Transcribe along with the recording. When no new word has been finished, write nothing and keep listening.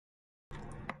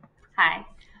Hi,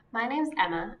 my name's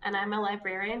Emma, and I'm a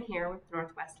librarian here with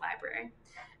Northwest Library.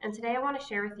 And today I want to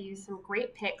share with you some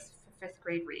great picks for fifth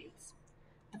grade reads.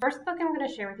 The first book I'm going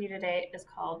to share with you today is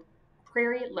called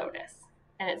Prairie Lotus,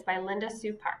 and it's by Linda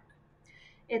Sue Park.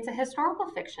 It's a historical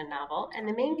fiction novel, and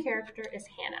the main character is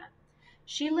Hannah.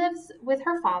 She lives with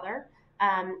her father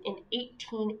in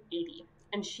 1880,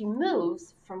 and she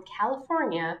moves from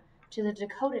California to the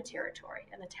Dakota Territory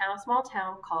in a small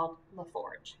town called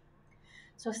LaForge.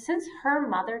 So, since her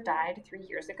mother died 3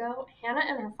 years ago, Hannah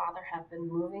and her father have been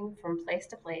moving from place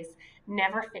to place,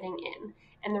 never fitting in.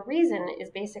 And the reason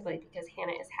is basically because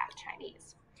Hannah is half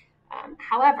Chinese.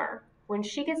 However, when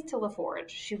she gets to LaForge,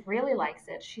 she really likes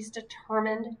it. She's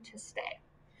determined to stay.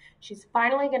 She's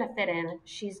finally going to fit in.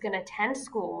 She's going to attend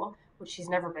school, which she's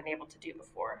never been able to do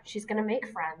before. She's going to make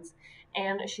friends,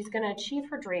 and she's going to achieve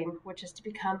her dream, which is to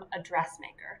become a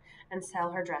dressmaker and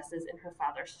sell her dresses in her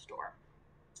father's store.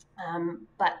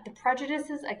 But the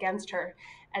prejudices against her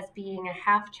as being a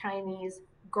half Chinese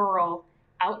girl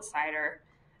outsider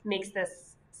makes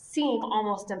this seem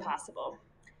almost impossible.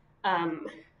 Um,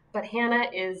 but Hannah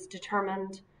is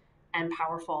determined and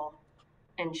powerful,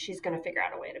 and she's going to figure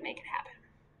out a way to make it happen.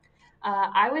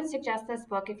 I would suggest this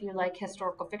book if you like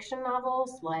historical fiction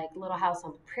novels like Little House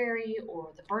on the Prairie or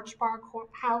The Birch Bark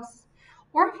House,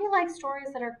 or if you like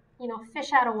stories that are,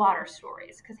 fish out of water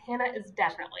stories, because Hannah is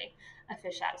definitely a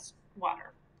fish out of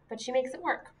water, but she makes it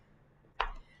work.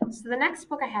 So the next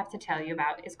book I have to tell you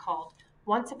about is called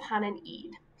Once Upon an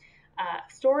Eid,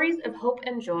 Stories of Hope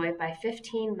and Joy by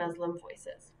 15 Muslim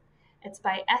Voices. It's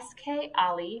by S.K.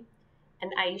 Ali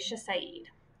and Aisha Saeed.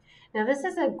 Now, this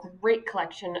is a great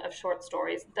collection of short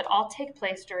stories that all take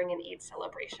place during an Eid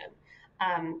celebration.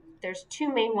 There's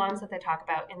two main ones that they talk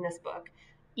about in this book,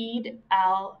 Eid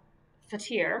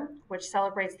al-Fitr, which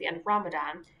celebrates the end of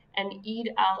Ramadan, and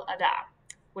Eid al-Adha,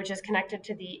 which is connected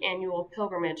to the annual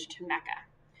pilgrimage to Mecca.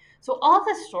 So all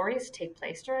the stories take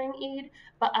place during Eid,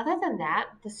 but other than that,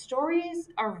 the stories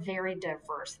are very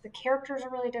diverse. The characters are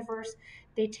really diverse.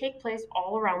 They take place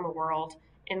all around the world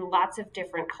in lots of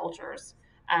different cultures.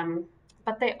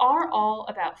 But they are all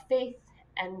about faith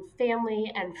and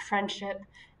family and friendship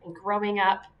and growing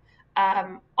up.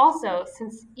 Also,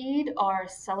 since Eid are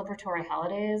celebratory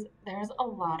holidays, there's a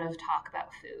lot of talk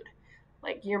about food.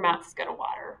 Like your mouth's gonna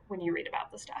water when you read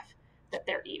about the stuff that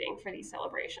they're eating for these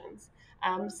celebrations.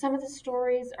 Some of the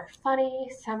stories are funny,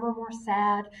 some are more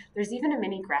sad. There's even a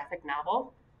mini graphic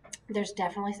novel. There's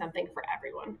definitely something for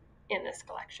everyone in this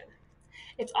collection.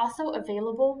 It's also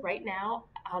available right now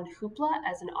on Hoopla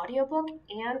as an audiobook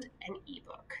and an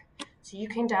ebook. So you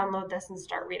can download this and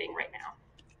start reading right now,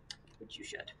 which you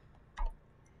should.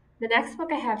 The next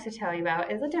book I have to tell you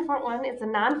about is a different one. It's a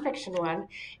nonfiction one.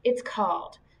 It's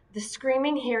called The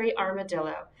Screaming Hairy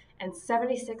Armadillo and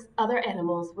 76 Other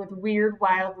Animals with Weird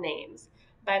Wild Names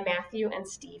by Matthew and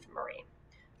Steve Murrie.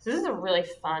 So this is a really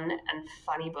fun and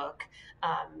funny book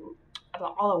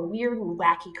about all the weird and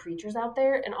wacky creatures out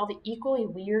there and all the equally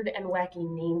weird and wacky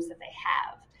names that they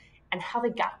have and how they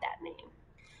got that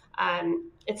name.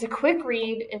 It's a quick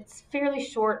read. It's fairly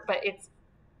short, but it's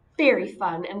very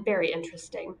fun and very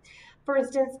interesting. For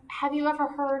instance, have you ever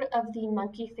heard of the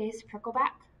monkey-faced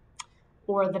prickleback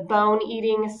or the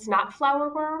bone-eating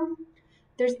snot-flower worm?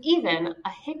 There's even a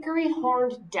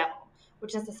hickory-horned devil,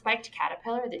 which is a spiked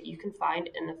caterpillar that you can find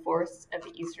in the forests of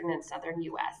the eastern and southern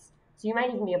U.S. So you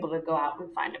might even be able to go out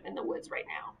and find them in the woods right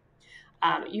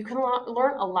now. You can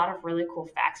learn a lot of really cool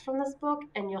facts from this book,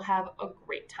 and you'll have a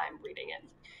great time reading it.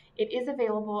 It is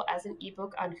available as an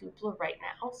ebook on Hoopla right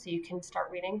now, so you can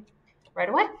start reading right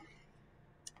away.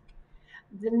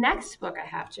 The next book I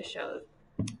have to show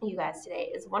you guys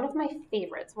today is one of my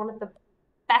favorites, one of the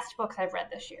best books I've read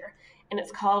this year, and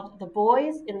it's called The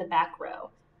Boys in the Back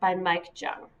Row by Mike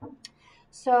Jung.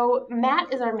 So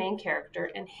Matt is our main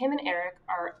character, and him and Eric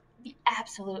are the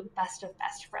absolute best of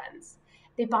best friends.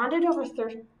 They bonded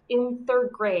in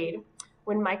third grade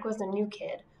when Mike was a new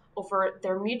kid over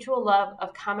their mutual love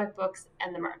of comic books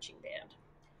and the marching band.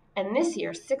 And this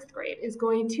year, sixth grade, is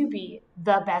going to be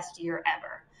the best year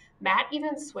ever. Matt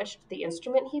even switched the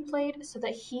instrument he played so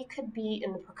that he could be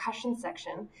in the percussion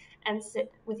section and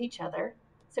sit with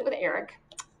Eric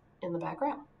in the back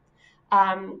row.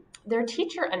 Their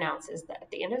teacher announces that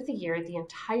at the end of the year, the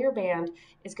entire band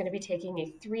is going to be taking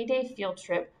a 3-day field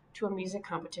trip to a music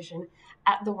competition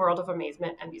at the World of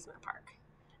Amazement amusement park.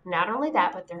 Not only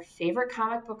that, but their favorite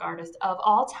comic book artist of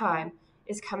all time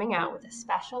is coming out with a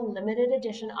special limited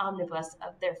edition omnibus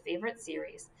of their favorite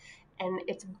series, and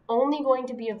it's only going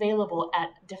to be available at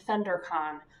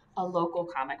DefenderCon, a local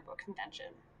comic book convention.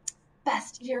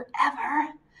 Best year ever?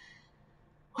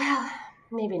 Well,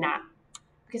 maybe not,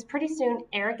 because pretty soon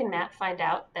Eric and Matt find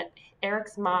out that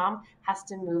Eric's mom has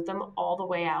to move them all the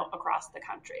way out across the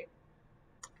country.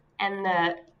 And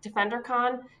the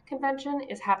DefenderCon convention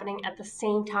is happening at the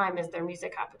same time as their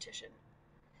music competition.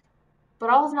 But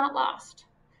all is not lost.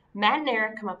 Matt and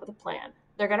Eric come up with a plan.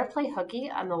 They're going to play hooky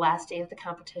on the last day of the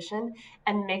competition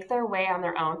and make their way on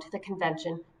their own to the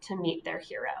convention to meet their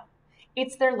hero.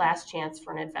 It's their last chance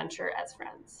for an adventure as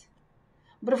friends.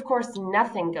 But of course,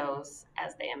 nothing goes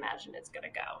as they imagine it's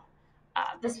going to go.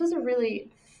 This was a really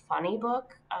funny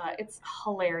book. It's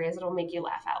hilarious. It'll make you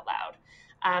laugh out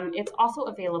loud. It's also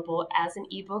available as an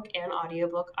ebook and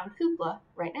audiobook on Hoopla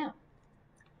right now.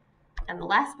 And the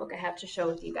last book I have to show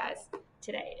with you guys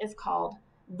today is called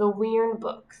The Weirn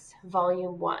Books,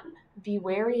 Volume 1, Be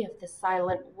Wary of the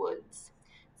Silent Woods.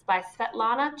 It's by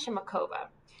Svetlana Chmakova.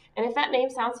 And if that name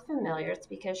sounds familiar, it's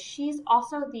because she's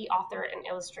also the author and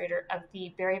illustrator of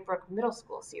the Berrybrook Middle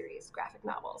School series graphic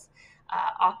novels,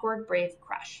 Awkward Brave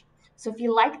Crush. So if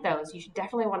you like those, you should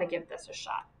definitely want to give this a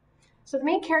shot. So the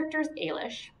main character is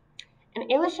Ailish. And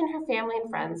Ailish and her family and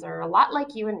friends are a lot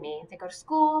like you and me. They go to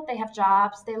school, they have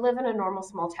jobs, they live in a normal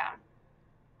small town.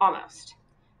 Almost.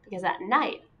 Because at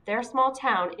night, their small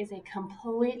town is a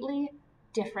completely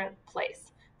different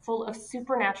place, full of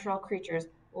supernatural creatures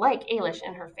like Ailish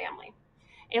and her family.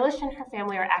 Ailish and her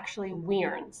family are actually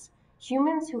Weirns,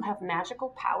 humans who have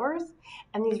magical powers,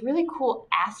 and these really cool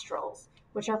astrals,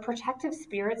 which are protective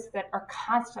spirits that are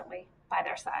constantly by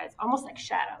their sides, almost like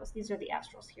shadows. These are the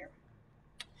astrals here.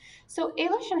 So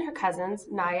Ailish and her cousins,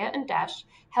 Naya and Desh,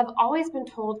 have always been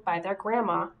told by their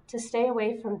grandma to stay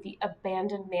away from the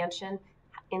abandoned mansion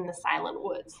in the Silent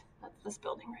Woods. That's this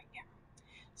building right here.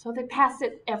 So they pass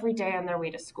it every day on their way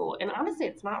to school. And honestly,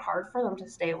 it's not hard for them to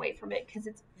stay away from it because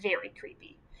it's very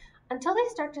creepy. Until they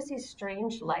start to see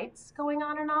strange lights going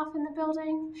on and off in the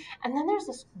building. And then there's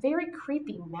this very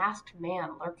creepy masked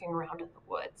man lurking around in the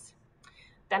woods.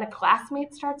 Then a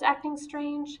classmate starts acting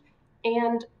strange.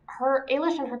 And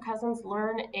Ailish and her cousins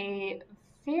learn a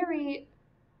very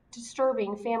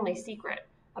disturbing family secret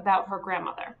about her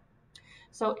grandmother.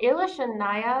 So Ailish and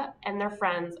Naya and their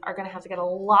friends are going to have to get a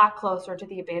lot closer to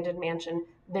the abandoned mansion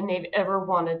than they've ever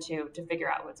wanted to figure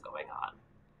out what's going on.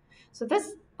 So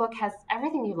this book has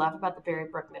everything you love about the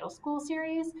Berrybrook Middle School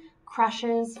series,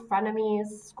 crushes, frenemies,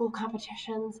 school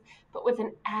competitions, but with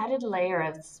an added layer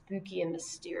of spooky and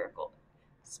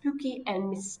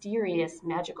mysterious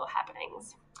magical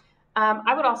happenings.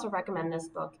 I would also recommend this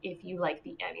book if you like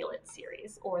the Amulet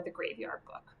series or the Graveyard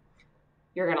book.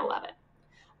 You're going to love it.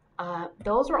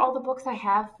 Those are all the books I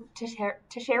have to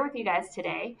share with you guys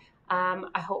today.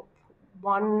 I hope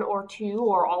one or two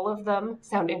or all of them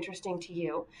sound interesting to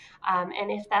you.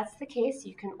 And if that's the case,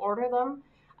 you can order them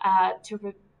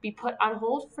to be put on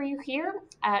hold for you here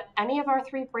at any of our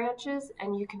 3 branches,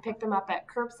 and you can pick them up at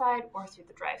curbside or through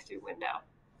the drive-through window.